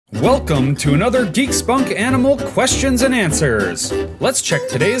Welcome to another Geek Spunk Animal Questions and Answers. Let's check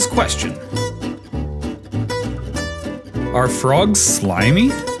today's question. Are frogs slimy?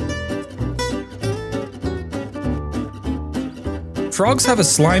 Frogs have a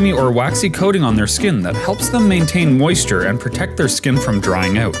slimy or waxy coating on their skin that helps them maintain moisture and protect their skin from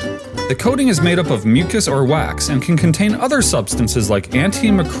drying out. The coating is made up of mucus or wax and can contain other substances like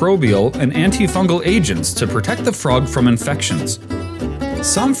antimicrobial and antifungal agents to protect the frog from infections.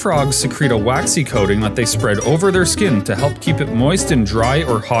 Some frogs secrete a waxy coating that they spread over their skin to help keep it moist in dry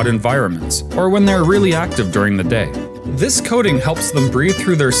or hot environments, or when they're really active during the day. This coating helps them breathe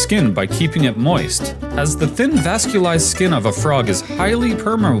through their skin by keeping it moist, as the thin vascularized skin of a frog is highly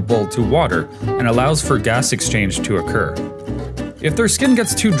permeable to water and allows for gas exchange to occur. If their skin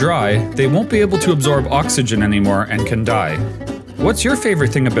gets too dry, they won't be able to absorb oxygen anymore and can die. What's your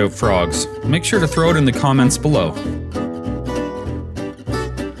favorite thing about frogs? Make sure to throw it in the comments below.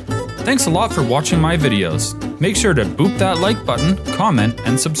 Thanks a lot for watching my videos. Make sure to boop that like button, comment,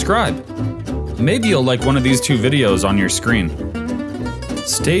 and subscribe. Maybe you'll like one of these two videos on your screen.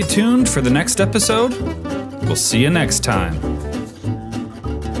 Stay tuned for the next episode. We'll see you next time.